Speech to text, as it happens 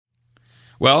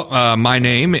Well, my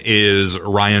name is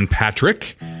Ryan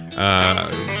Patrick.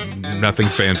 Nothing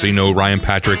fancy, no Ryan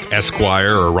Patrick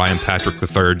Esquire or Ryan Patrick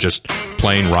III, just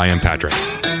plain Ryan Patrick.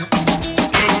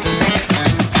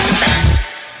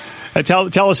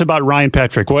 Tell us about Ryan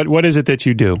Patrick. What is it that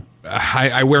you do?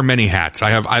 I wear many hats.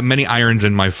 I have many irons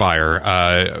in my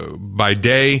fire. By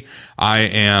day, I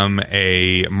am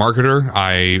a marketer.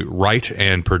 I write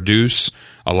and produce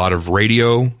a lot of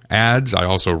radio ads. I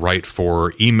also write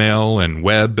for email and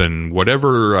web and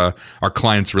whatever our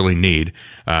clients really need.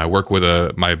 I work with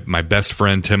my best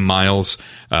friend, Tim Miles,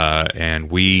 and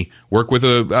we work with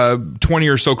 20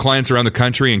 or so clients around the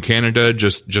country and Canada,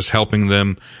 just helping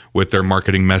them with their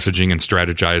marketing messaging and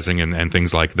strategizing and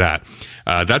things like that.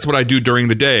 That's what I do during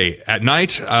the day. At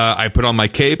night, I put on my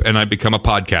cape and I become a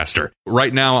podcaster.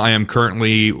 Right now, I am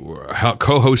currently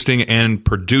co-hosting and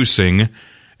producing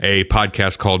a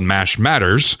podcast called MASH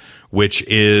Matters, which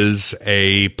is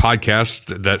a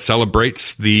podcast that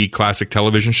celebrates the classic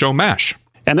television show MASH.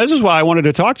 And this is why I wanted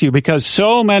to talk to you, because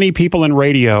so many people in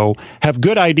radio have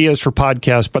good ideas for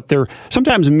podcasts, but they're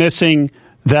sometimes missing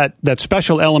that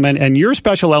special element. And your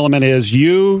special element is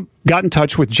you got in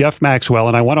touch with Jeff Maxwell,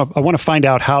 and I want to find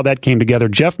out how that came together.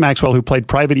 Jeff Maxwell, who played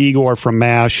Private Igor from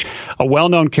MASH, a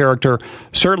well-known character,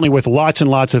 certainly with lots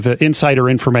and lots of insider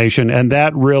information, and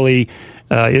that really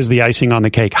is the icing on the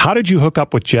cake. How did you hook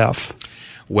up with Jeff?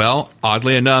 Well,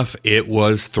 oddly enough, it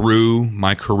was through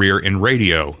my career in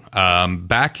radio.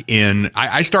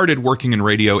 I started working in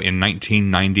radio in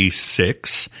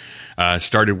 1996.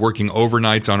 Started working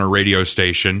overnights on a radio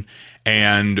station.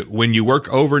 And when you work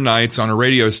overnights on a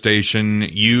radio station,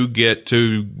 you get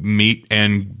to meet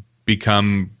and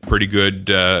become pretty good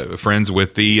friends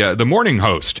with the morning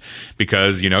host,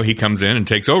 because he comes in and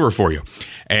takes over for you.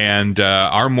 And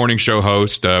our morning show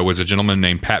host was a gentleman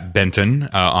named Pat Benton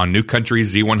on New Country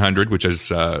Z100, which is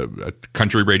a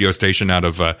country radio station out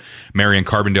of Marion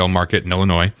Carbondale Market in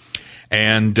Illinois.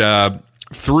 And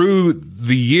through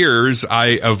the years,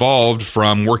 I evolved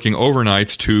from working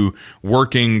overnights to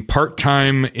working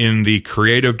part-time in the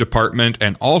creative department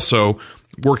and also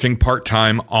working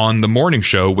part-time on the morning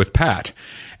show with Pat.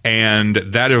 And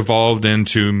that evolved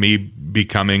into me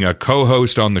becoming a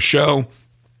co-host on the show.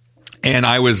 And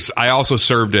I also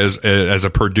served as a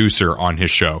producer on his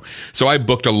show. So I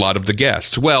booked a lot of the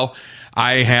guests. Well,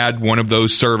 I had one of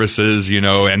those services,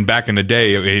 and back in the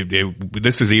day,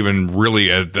 this is even really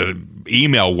the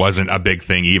email wasn't a big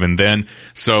thing even then.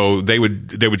 So they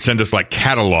would send us like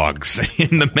catalogs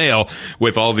in the mail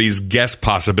with all these guest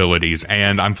possibilities.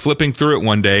 And I'm flipping through it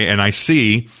one day and I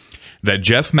see that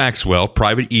Jeff Maxwell,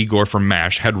 Private Igor from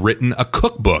MASH, had written a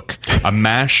cookbook, a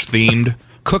MASH themed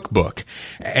cookbook,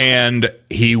 and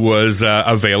he was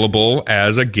available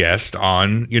as a guest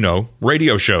on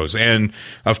radio shows. And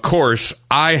of course,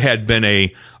 I had been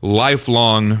a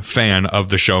lifelong fan of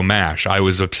the show MASH. I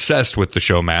was obsessed with the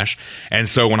show MASH, and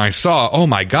so when I saw, oh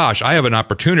my gosh, I have an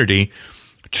opportunity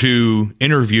to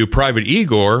interview Private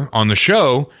Igor on the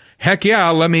show, heck yeah,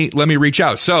 let me reach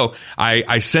out. So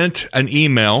I sent an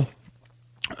email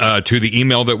to the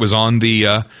email that was on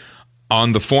the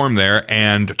form there,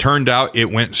 and turned out it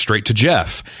went straight to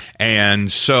Jeff. And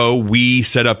so we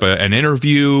set up an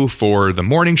interview for the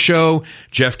morning show.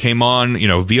 Jeff came on,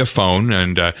 via phone,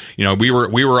 and we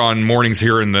were on mornings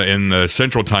here in the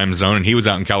Central Time Zone, and he was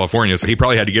out in California, so he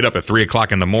probably had to get up at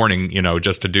 3:00 in the morning,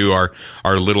 just to do our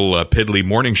little piddly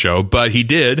morning show. But he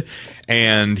did,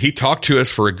 and he talked to us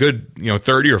for a good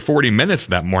 30 or 40 minutes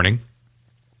that morning.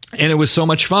 And it was so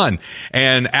much fun.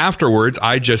 And afterwards,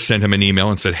 I just sent him an email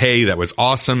and said, hey, that was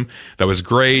awesome. That was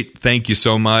great. Thank you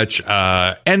so much.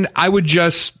 And I would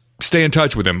just stay in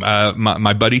touch with him.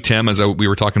 My buddy Tim, as we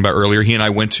were talking about earlier, he and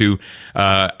I went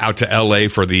out to LA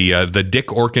for the Dick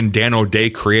Orkin Dan O'Day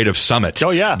Creative Summit. Oh,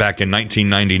 yeah. Back in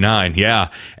 1999. Yeah.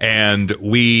 And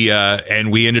we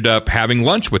ended up having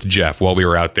lunch with Jeff while we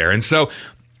were out there. And so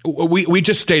we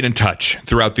just stayed in touch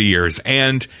throughout the years.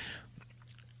 And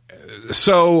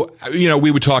so,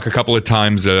 we would talk a couple of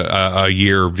times a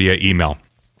year via email.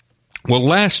 Well,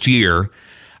 last year,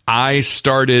 I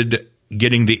started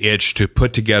getting the itch to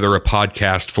put together a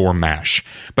podcast for MASH.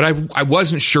 But I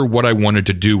wasn't sure what I wanted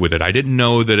to do with it. I didn't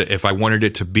know that if I wanted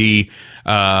it to be,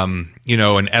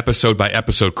 an episode by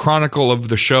episode chronicle of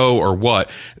the show or what.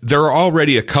 There are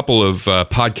already a couple of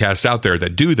podcasts out there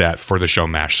that do that for the show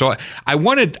MASH. So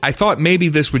I thought maybe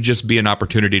this would just be an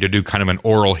opportunity to do kind of an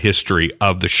oral history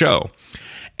of the show.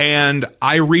 And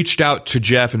I reached out to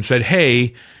Jeff and said,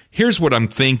 hey, here's what I'm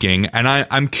thinking. And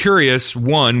I'm curious,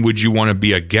 one, would you want to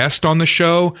be a guest on the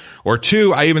show? Or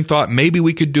two, I even thought maybe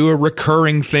we could do a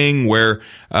recurring thing where,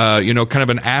 kind of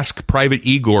an Ask Private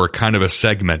Igor kind of a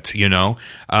segment,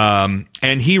 And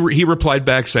he replied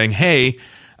back saying, hey,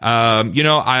 I've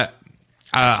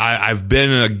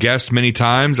been a guest many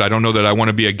times. I don't know that I want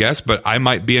to be a guest, but I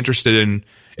might be interested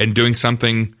in doing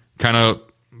something kind of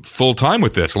full time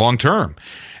with this long term.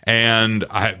 And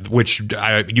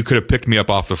you could have picked me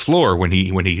up off the floor when he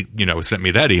sent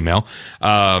me that email,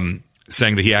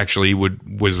 saying that he actually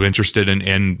was interested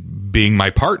in being my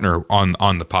partner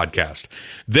on the podcast.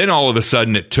 Then all of a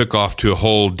sudden it took off to a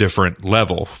whole different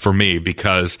level for me,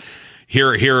 because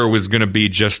here was going to be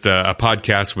just a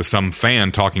podcast with some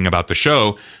fan talking about the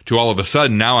show, to all of a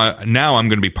sudden now I'm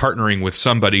going to be partnering with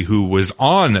somebody who was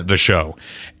on the show.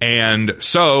 And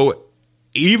so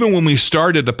even when we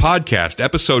started the podcast,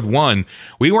 episode 1,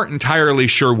 we weren't entirely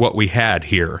sure what we had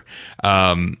here.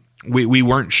 We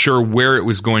weren't sure where it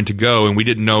was going to go, and we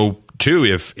didn't know too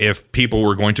if people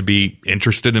were going to be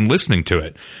interested in listening to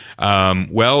it.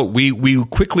 We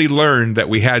quickly learned that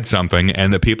we had something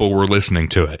and that people were listening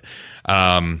to it.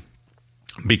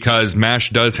 Because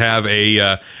MASH does have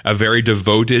a very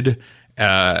devoted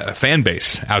fan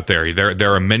base out there.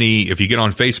 There are many. If you get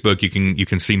on Facebook, you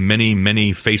can see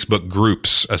many Facebook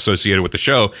groups associated with the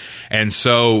show, and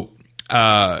so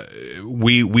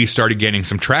we started gaining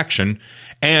some traction.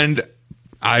 And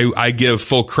I give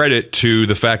full credit to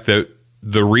the fact that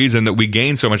the reason that we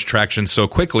gained so much traction so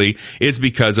quickly is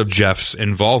because of Jeff's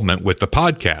involvement with the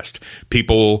podcast.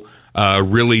 People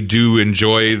really do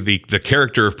enjoy the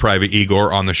character of Private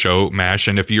Igor on the show MASH,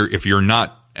 and if you're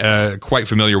not quite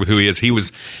familiar with who he is, he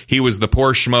was the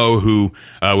poor schmo who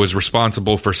was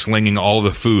responsible for slinging all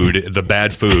the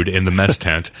bad food in the mess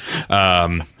tent,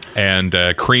 and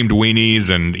creamed weenies,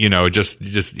 and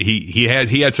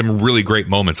he had some really great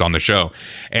moments on the show,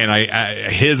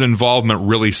 and his involvement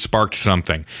really sparked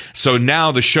something. So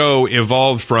now the show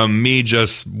evolved from me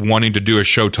just wanting to do a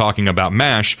show talking about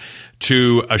MASH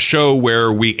to a show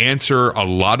where we answer a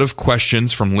lot of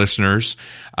questions from listeners.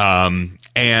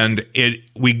 And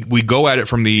we go at it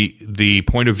from the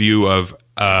point of view of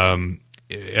a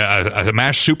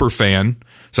MASH super fan,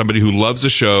 somebody who loves the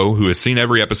show, who has seen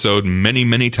every episode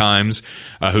many times,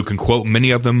 who can quote many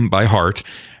of them by heart,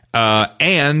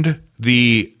 and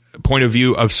the point of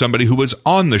view of somebody who was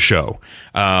on the show.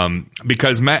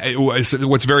 Because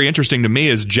what's very interesting to me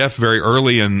is Jeff, very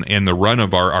early in the run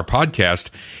of our podcast,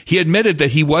 he admitted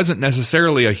that he wasn't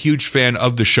necessarily a huge fan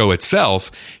of the show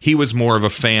itself. He was more of a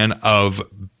fan of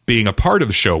being a part of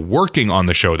the show, working on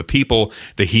the show, the people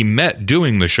that he met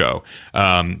doing the show.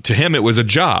 To him, it was a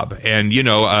job. And,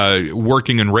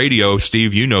 working in radio,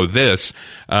 Steve, this,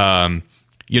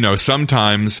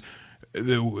 sometimes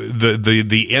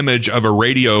the image of a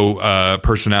radio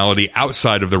personality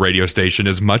outside of the radio station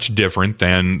is much different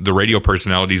than the radio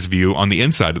personality's view on the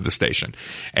inside of the station.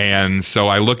 And so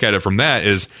I look at it from that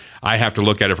is I have to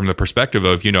look at it from the perspective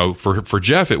of, for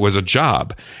Jeff, it was a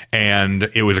job, and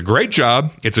it was a great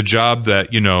job. It's a job that,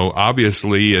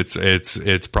 obviously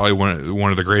it's probably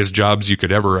one of the greatest jobs you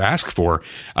could ever ask for.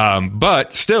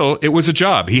 But still, it was a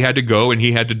job. He had to go and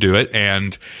he had to do it.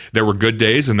 And there were good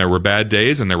days and there were bad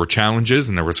days and there were challenges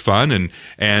and there was fun,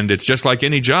 and it's just like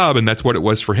any job. And that's what it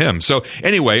was for him. So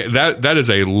anyway, that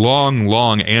is a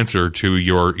long answer to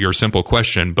your simple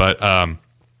question. But,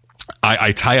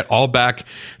 I tie it all back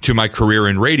to my career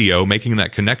in radio. Making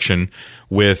that connection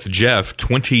with Jeff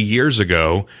 20 years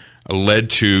ago led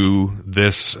to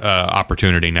this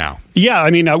opportunity now. Yeah,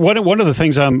 I mean, one of the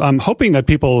things I'm hoping that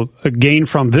people gain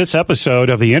from this episode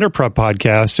of the Interprep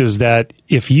podcast is that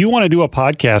if you want to do a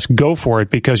podcast, go for it,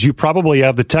 because you probably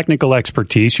have the technical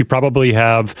expertise, you probably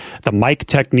have the mic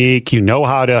technique, you know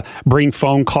how to bring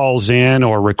phone calls in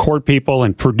or record people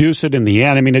and produce it in the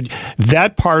end. I mean,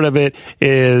 that part of it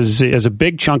is a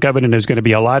big chunk of it, and is going to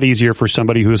be a lot easier for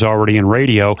somebody who's already in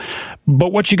radio.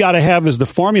 But what you got to have is the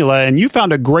formula, and you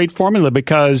found a great formula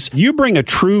because you bring a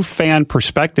true fan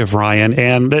perspective, Ryan.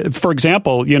 And for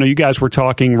example, you guys were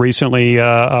talking recently,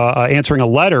 answering a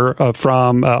letter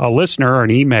from a listener, or an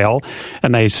email,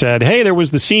 and they said, hey, there was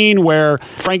the scene where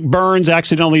Frank Burns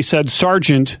accidentally said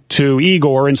Sergeant to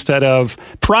Igor instead of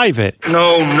Private.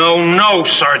 No,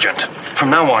 Sergeant. From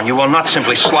now on, you will not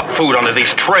simply slop food onto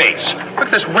these trays. Look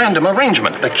at this random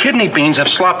arrangement. The kidney beans have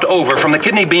slopped over from the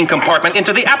kidney bean compartment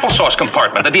into the applesauce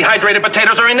compartment. The dehydrated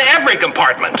potatoes are in every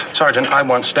compartment. Sergeant, I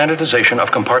want standardization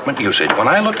of compartment usage. When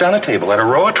I look down a table at a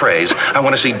row of trays, I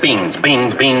want to see beans,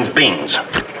 beans, beans, beans.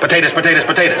 Potatoes, potatoes,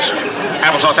 potatoes.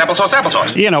 Applesauce, applesauce,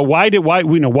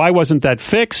 applesauce. Why wasn't that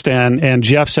fixed? And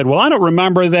Jeff said, well, I don't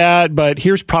remember that, but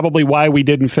here's probably why we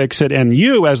didn't fix it. And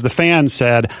you, as the fan,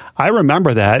 said, I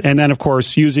remember that. And then, of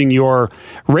course, using your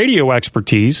radio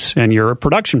expertise and your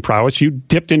production prowess, you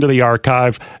dipped into the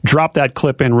archive, dropped that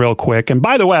clip in real quick. And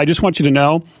by the way, I just want you to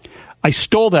know, I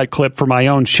stole that clip for my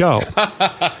own show.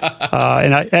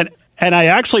 And I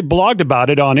actually blogged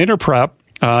about it on Interprep.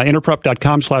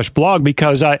 Interprep.com/blog,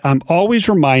 because I'm always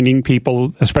reminding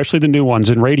people, especially the new ones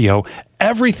in radio,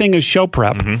 everything is show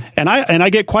prep. Mm-hmm. And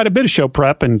I get quite a bit of show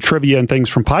prep and trivia and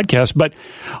things from podcasts, but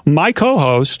my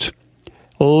co-host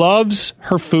loves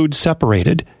her food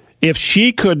separated. If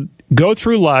she could go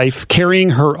through life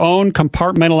carrying her own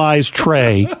compartmentalized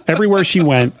tray everywhere she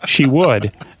went, she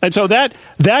would. And so that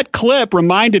clip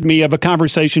reminded me of a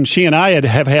conversation she and I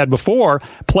have had before,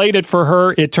 played it for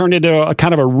her. It turned into a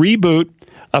kind of a reboot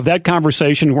of that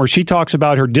conversation where she talks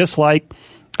about her dislike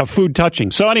of food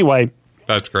touching. So anyway,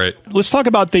 that's great. Let's talk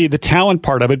about the talent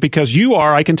part of it, because you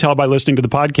are, I can tell by listening to the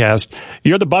podcast,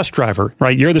 you're the bus driver,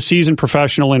 right? You're the seasoned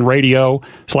professional in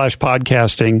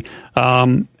radio/podcasting.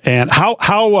 And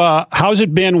how's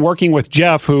it been working with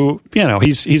Jeff, who,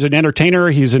 he's an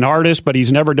entertainer, he's an artist, but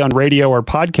he's never done radio or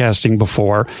podcasting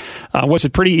before. Was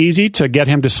it pretty easy to get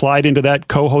him to slide into that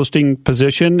co-hosting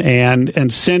position?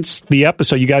 And since the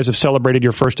episode, you guys have celebrated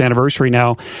your first anniversary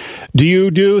now, do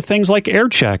you do things like air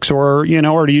checks, or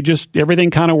do you just, everything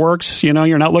kind of works?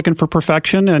 You're not looking for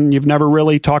perfection, and you've never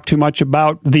really talked too much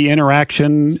about the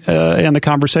interaction and the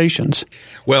conversations?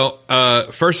 Well,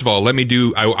 first of all, let me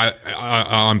do,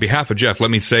 on behalf of Jeff,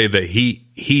 let me say that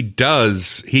he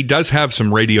does have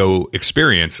some radio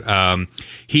experience.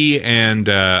 He and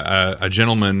a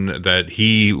gentleman that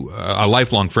a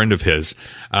lifelong friend of his,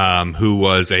 who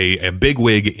was a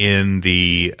bigwig in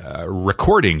the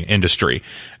recording industry,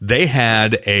 they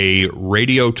had a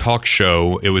radio talk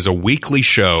show. It was a weekly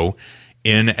show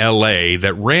in LA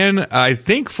that ran, I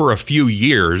think, for a few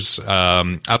years,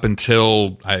 up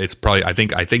until I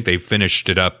think they finished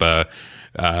it up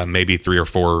maybe 3 or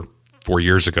 4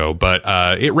 years ago, but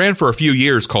it ran for a few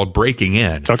years, called Breaking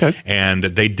In. Okay. And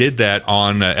they did that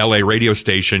on a LA radio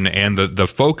station, and the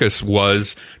focus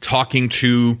was talking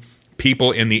to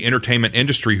people in the entertainment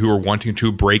industry who are wanting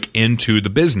to break into the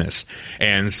business.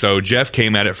 And so Jeff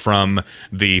came at it from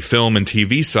the film and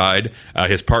TV side.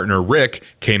 His partner Rick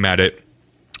came at it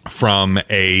from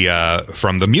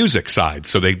the music side.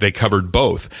 So they covered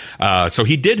both. So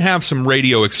he did have some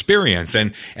radio experience,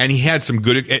 and he had some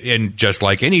good, and just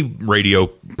like any radio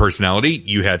personality,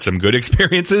 you had some good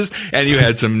experiences and you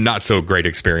had some not so great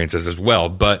experiences as well.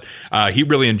 But he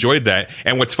really enjoyed that.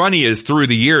 And what's funny is, through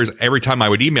the years, every time I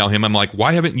would email him, I'm like,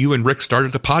 why haven't you and Rick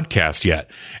started a podcast yet?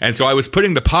 And so I was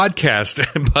putting the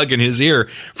podcast bug in his ear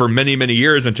for many, many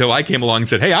years, until I came along and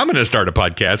said, hey, I'm going to start a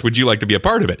podcast. Would you like to be a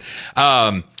part of it?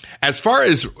 As far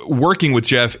as working with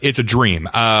Jeff, it's a dream.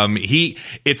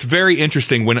 It's very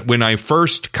interesting. When I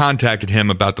first contacted him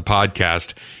about the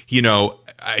podcast, he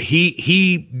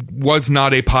was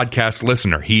not a podcast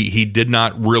listener. He did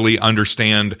not really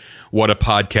understand what a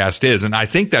podcast is. And I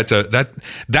think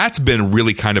that's been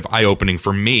really kind of eye-opening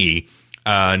for me.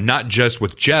 Not just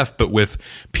with Jeff, but with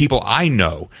people I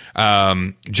know.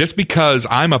 Just because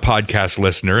I'm a podcast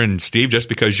listener, and Steve, just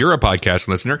because you're a podcast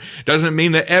listener, doesn't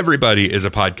mean that everybody is a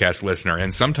podcast listener.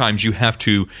 And sometimes you have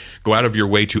to go out of your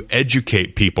way to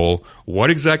educate people.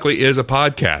 What exactly is a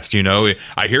podcast?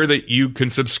 I hear that you can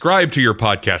subscribe to your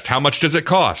podcast. How much does it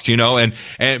cost?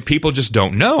 And people just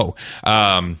don't know.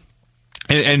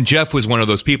 And Jeff was one of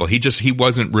those people. He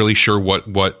wasn't really sure what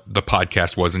the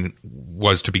podcast was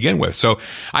to begin with. So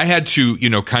I had to,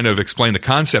 kind of explain the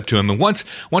concept to him. And once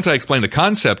I explained the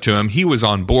concept to him, he was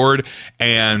on board.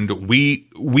 And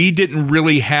we didn't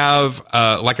really have,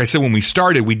 like I said, when we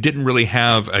started, we didn't really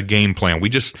have a game plan. We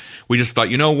just thought,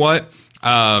 you know what?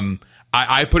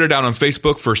 I put it out on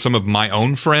Facebook for some of my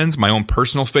own friends, my own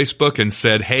personal Facebook, and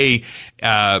said, hey,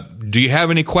 do you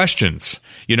have any questions?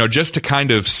 Just to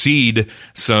kind of seed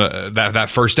that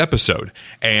first episode.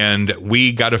 And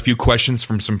we got a few questions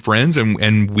from some friends,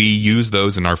 and we used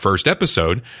those in our first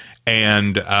episode.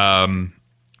 And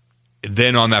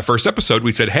then on that first episode,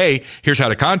 we said, hey, here's how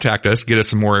to contact us, get us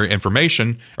some more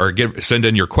information, or send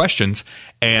in your questions.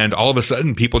 And all of a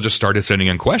sudden, people just started sending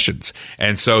in questions.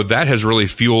 And so that has really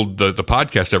fueled the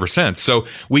podcast ever since. So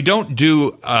we don't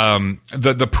do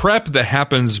the prep that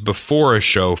happens before a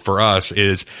show for us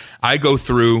is I go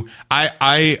through,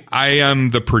 I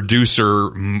am the producer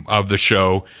of the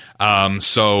show.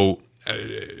 So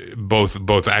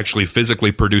both actually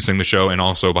physically producing the show and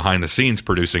also behind the scenes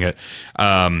producing it.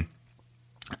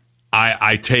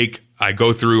 I take I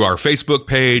go through our Facebook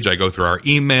page, I go through our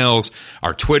emails,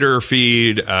 our Twitter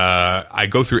feed, I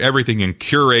go through everything and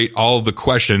curate all of the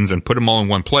questions and put them all in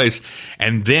one place.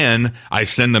 And then I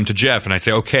send them to Jeff and I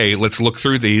say, okay, let's look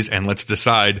through these and let's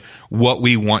decide what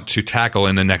we want to tackle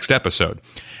in the next episode.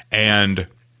 And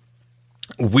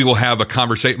we will have a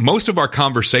conversation. Most of our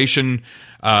conversation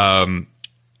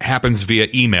happens via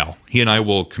email. He and I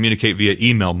will communicate via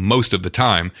email most of the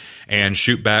time and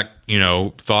shoot back,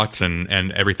 thoughts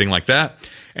and everything like that.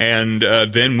 And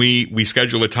then we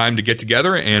schedule a time to get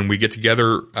together, and we get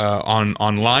together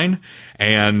online,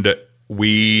 and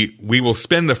we will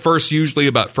spend the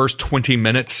first 20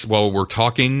 minutes while we're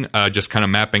talking, just kind of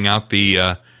mapping out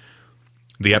the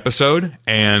episode,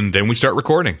 and then we start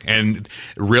recording. And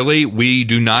really, we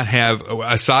do not have,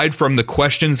 aside from the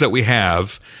questions that we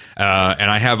have, and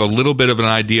I have a little bit of an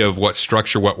idea of what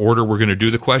structure, what order we're going to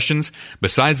do the questions.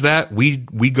 Besides that, we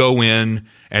go in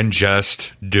and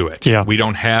just do it. Yeah. We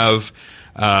don't have,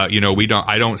 I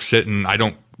don't sit and I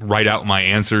don't write out my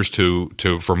answers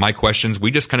for my questions.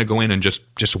 We just kind of go in and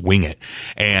just wing it.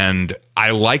 And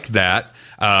I like that.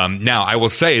 Now, I will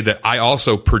say that I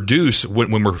also produce,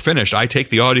 when we're finished, I take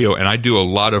the audio and I do a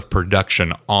lot of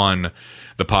production on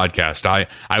the podcast.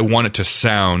 I want it to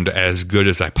sound as good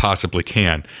as I possibly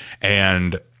can.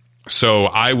 And so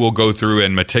I will go through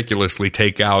and meticulously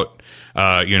take out,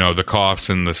 the coughs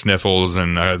and the sniffles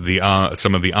and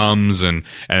some of the ums and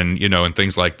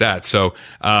things like that. So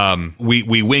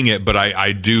we wing it, but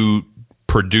I do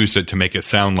produce it to make it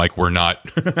sound like we're not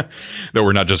that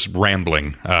we're not just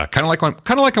rambling, kind of like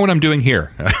what I'm doing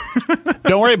here.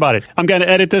 Don't worry about it. I'm going to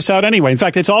edit this out anyway. In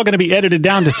fact, it's all going to be edited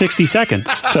down to 60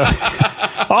 seconds. So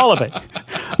all of it.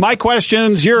 My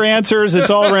questions, your answers, it's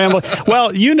all rambling.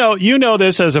 Well, you know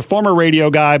this as a former radio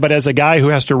guy, but as a guy who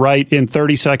has to write in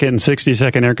 30-second and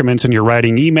 60-second increments, and you're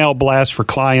writing email blasts for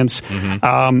clients.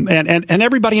 Mm-hmm. And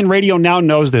everybody in radio now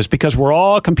knows this because we're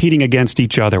all competing against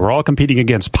each other. We're all competing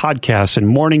against podcasts and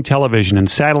morning television and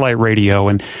satellite radio.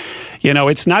 And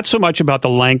it's not so much about the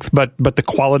length, but the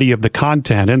quality of the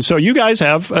content. And so you guys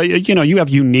have, you have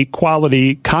unique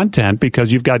quality content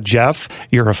because you've got Jeff.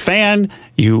 You're a fan.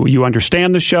 You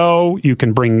understand the show. You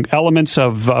can bring elements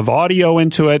of audio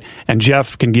into it, and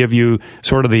Jeff can give you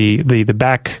sort of the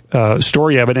back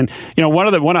story of it. And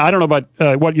one I don't know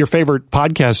about what your favorite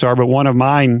podcasts are, but one of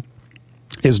mine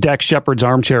is Dax Shepard's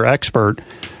Armchair Expert.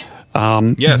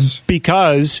 Yes,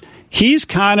 because he's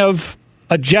kind of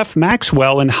a Jeff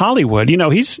Maxwell in Hollywood.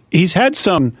 He's had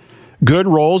some good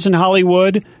roles in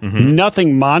Hollywood, mm-hmm.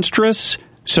 Nothing monstrous.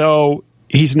 So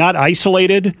he's not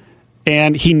isolated,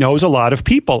 and he knows a lot of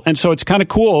people. And so it's kind of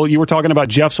cool. You were talking about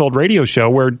Jeff's old radio show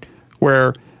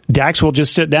where Dax will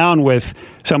just sit down with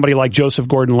somebody like Joseph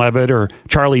Gordon-Levitt or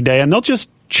Charlie Day, and they'll just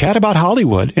chat about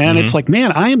Hollywood. And mm-hmm. it's like,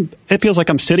 man, it feels like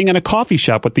I'm sitting in a coffee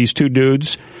shop with these two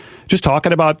dudes just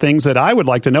talking about things that I would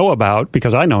like to know about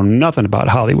because I know nothing about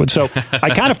Hollywood. So I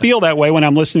kind of feel that way when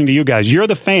I'm listening to you guys. You're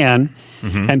the fan,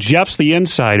 mm-hmm. and Jeff's the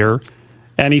insider,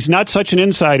 and he's not such an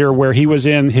insider where he was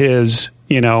in his,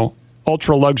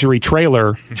 ultra luxury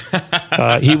trailer.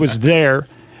 He was there.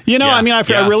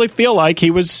 I really feel like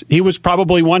he was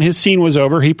probably, when his scene was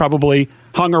over, he probably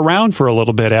hung around for a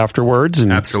little bit afterwards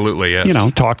and absolutely,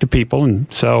 yes. Talked to people, and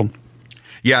so.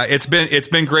 Yeah, it's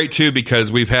been great too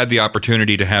because we've had the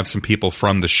opportunity to have some people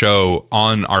from the show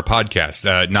on our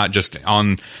podcast, not just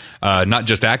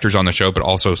actors on the show, but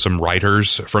also some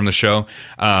writers from the show.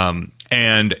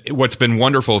 And what's been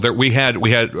wonderful that we had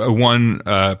one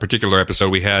particular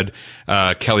episode. We had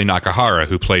Kelly Nakahara,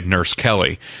 who played Nurse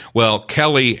Kelly. Well,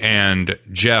 Kelly and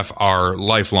Jeff are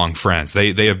lifelong friends.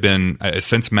 They have been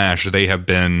since MASH. They have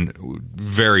been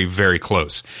very, very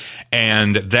close.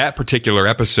 And that particular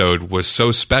episode was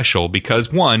so special because,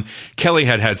 one, Kelly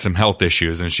had some health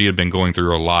issues and she had been going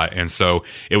through a lot. And so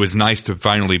it was nice to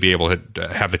finally be able to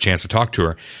have the chance to talk to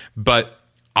her. But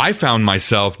I found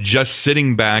myself just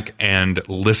sitting back and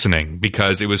listening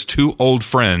because it was two old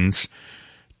friends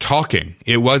talking.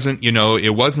 It wasn't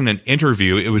an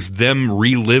interview. It was them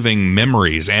reliving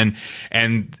memories. And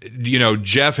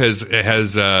Jeff has he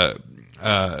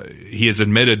has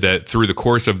admitted that through the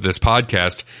course of this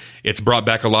podcast, it's brought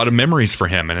back a lot of memories for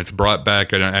him, and it's brought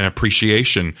back an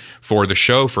appreciation for the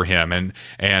show for him,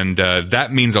 and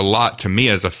that means a lot to me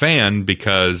as a fan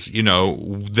because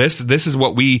this is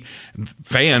what we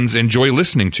fans enjoy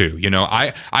listening to.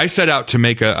 I set out to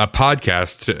make a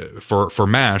podcast for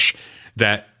MASH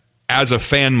that, as a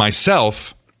fan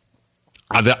myself,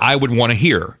 that I would want to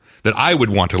hear, that I would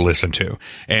want to listen to,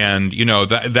 and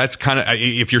that's kind of,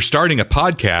 if you're starting a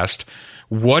podcast,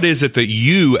 what is it that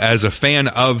you, as a fan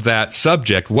of that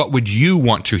subject, what would you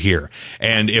want to hear?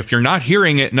 And if you're not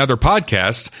hearing it in other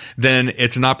podcasts, then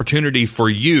it's an opportunity for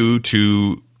you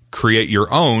to create your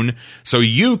own, so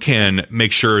you can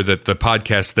make sure that the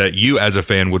podcast that you as a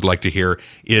fan would like to hear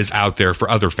is out there for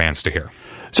other fans to hear.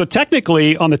 So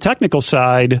technically, on the technical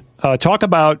side, talk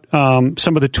about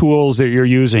some of the tools that you're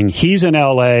using. He's in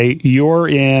LA, you're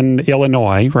in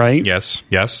Illinois, right? Yes,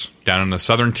 down in the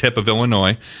southern tip of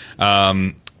Illinois.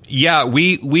 Yeah,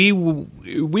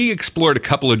 we explored a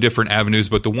couple of different avenues,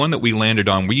 but the one that we landed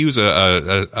on, we use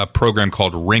a program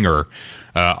called Ringr,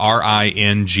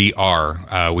 RINGR,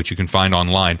 which you can find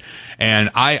online. And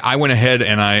I went ahead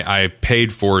and I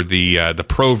paid for the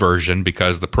pro version,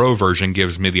 because the pro version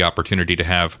gives me the opportunity to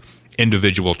have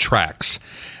individual tracks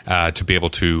to be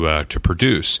able to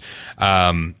produce.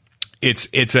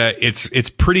 It's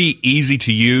pretty easy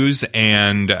to use,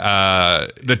 and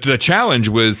the challenge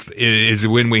is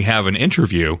when we have an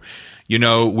interview. You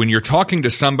know, when you're talking to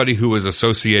somebody who is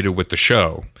associated with the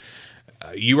show,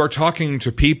 you are talking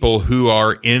to people who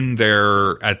are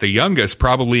at the youngest,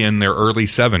 probably in their early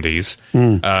 70s,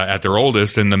 at their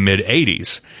oldest in the mid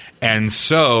 80s. And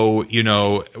so, you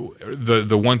know,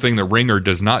 the one thing the Ringr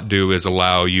does not do is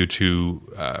allow you to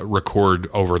record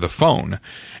over the phone.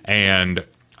 And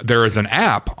there is an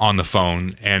app on the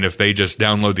phone, and if they just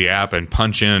download the app and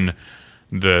punch in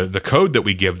the code that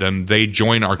we give them, they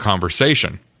join our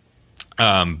conversation.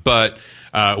 But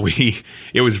it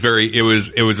was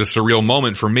a surreal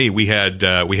moment for me. We had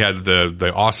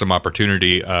the awesome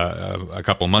opportunity a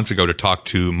couple of months ago to talk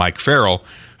to Mike Farrell,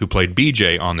 who played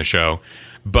BJ on the show.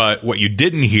 But what you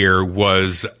didn't hear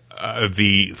was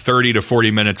the 30 to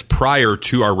 40 minutes prior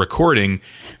to our recording,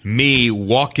 me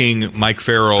walking Mike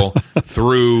Farrell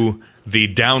through the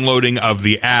downloading of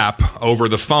the app over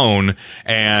the phone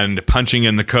and punching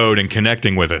in the code and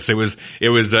connecting with us.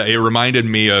 It reminded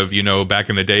me of, you know,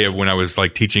 back in the day of when I was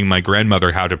like teaching my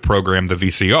grandmother how to program the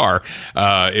VCR.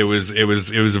 It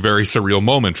was a very surreal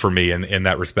moment for me in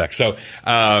that respect.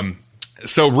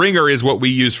 So Ringr is what we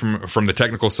use from the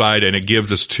technical side, and it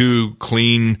gives us 2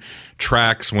 clean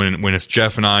tracks when it's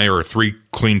Jeff and I, or 3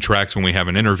 clean tracks when we have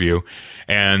an interview.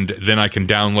 And then I can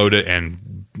download it, and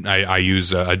I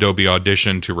use Adobe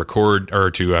Audition to record or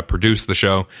to produce the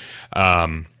show.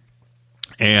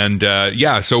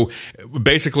 So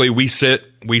basically we sit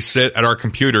at our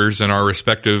computers in our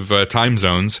respective time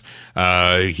zones.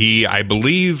 I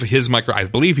believe his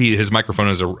microphone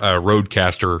is a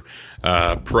Rodecaster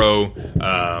Pro.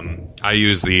 I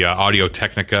use the Audio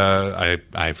Technica.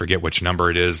 I forget which number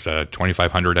it is,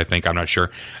 2500, I think. I'm not sure.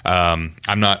 I'm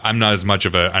not as much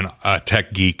of a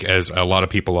tech geek as a lot of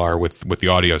people are with the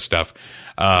audio stuff.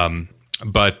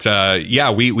 But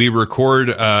we record,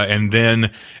 and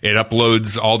then it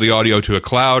uploads all the audio to a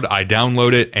cloud. I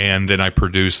download it, and then I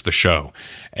produce the show.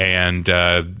 And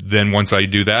then once I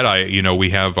do that, we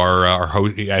have our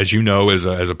host, as you know, as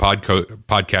a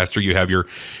podcaster, you have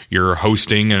your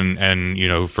hosting and you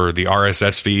know, for the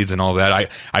RSS feeds and all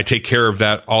that. I take care of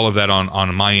all of that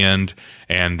on my end.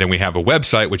 And then we have a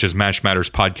website, which is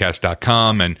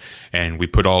mashmatterspodcast.com, and we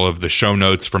put all of the show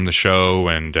notes from the show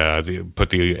and put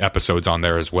the episodes on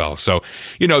there as well. So,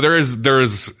 you know, there is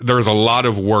a lot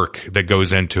of work that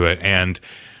goes into it. And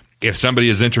if somebody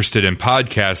is interested in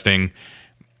podcasting,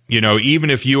 you know, even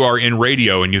if you are in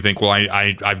radio and you think, well,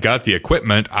 I've got the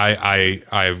equipment,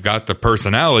 I've got the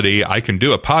personality, I can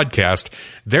do a podcast.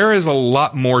 There is a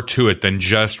lot more to it than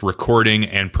just recording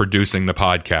and producing the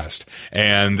podcast.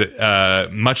 And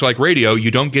much like radio, you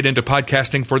don't get into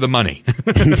podcasting for the money.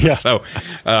 Yeah. So,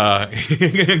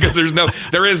 because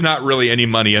there is not really any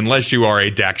money unless you are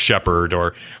a Dax Shepard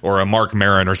or a Mark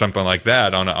Maron or something like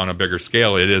that on a bigger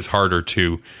scale. It is harder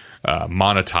to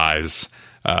monetize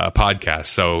podcast.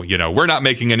 So, you know, we're not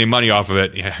making any money off of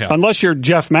it. Unless you're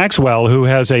Jeff Maxwell, who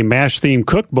has a MASH-themed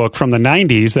cookbook from the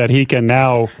 90s that he can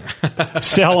now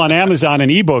sell on Amazon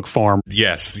in ebook form.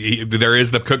 Yes, there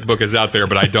is. The cookbook is out there,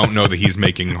 but I don't know that he's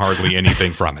making hardly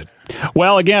anything from it.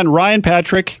 Well, again, Ryan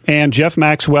Patrick and Jeff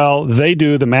Maxwell, they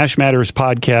do the MASH Matters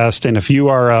podcast. And if you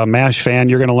are a MASH fan,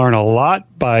 you're going to learn a lot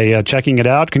by checking it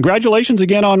out. Congratulations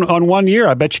again on 1 year.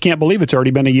 I bet you can't believe it's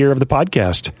already been a year of the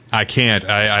podcast. I can't.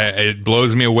 It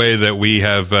blows me away that we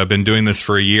have been doing this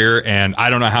for a year, and I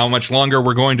don't know how much longer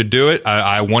we're going to do it.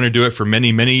 I want to do it for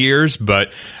many, many years,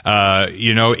 but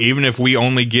you know, even if we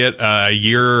only get a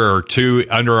year or two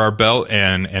under our belt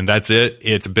and that's it,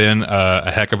 it's been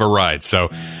a heck of a ride. So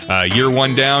year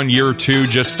 1 down, year 2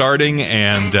 just starting,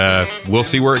 and we'll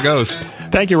see where it goes.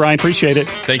 Thank you, Ryan. Appreciate it.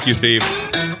 Thank you, Steve.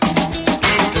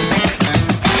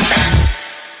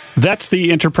 That's the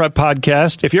Interprep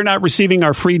podcast. If you're not receiving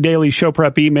our free daily show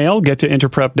prep email, get to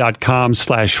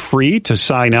interprep.com/free to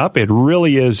sign up. It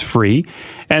really is free.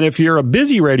 And if you're a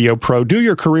busy radio pro, do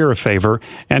your career a favor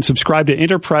and subscribe to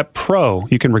Interprep Pro.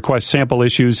 You can request sample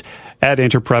issues at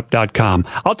interprep.com.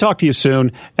 I'll talk to you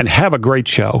soon, and have a great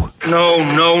show.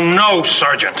 No,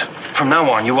 Sergeant. From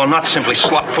now on, you will not simply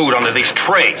slop food onto these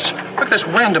trays. Look at this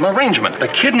random arrangement. The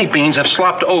kidney beans have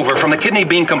slopped over from the kidney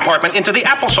bean compartment into the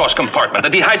applesauce compartment. The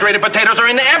dehydrated potatoes are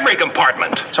in every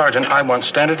compartment. Sergeant, I want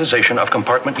standardization of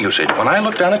compartment usage. When I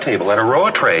look down a table at a row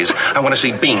of trays, I want to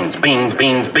see beans, beans,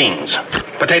 beans, beans.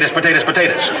 Potatoes, potatoes,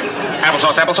 potatoes.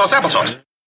 Applesauce, applesauce, applesauce.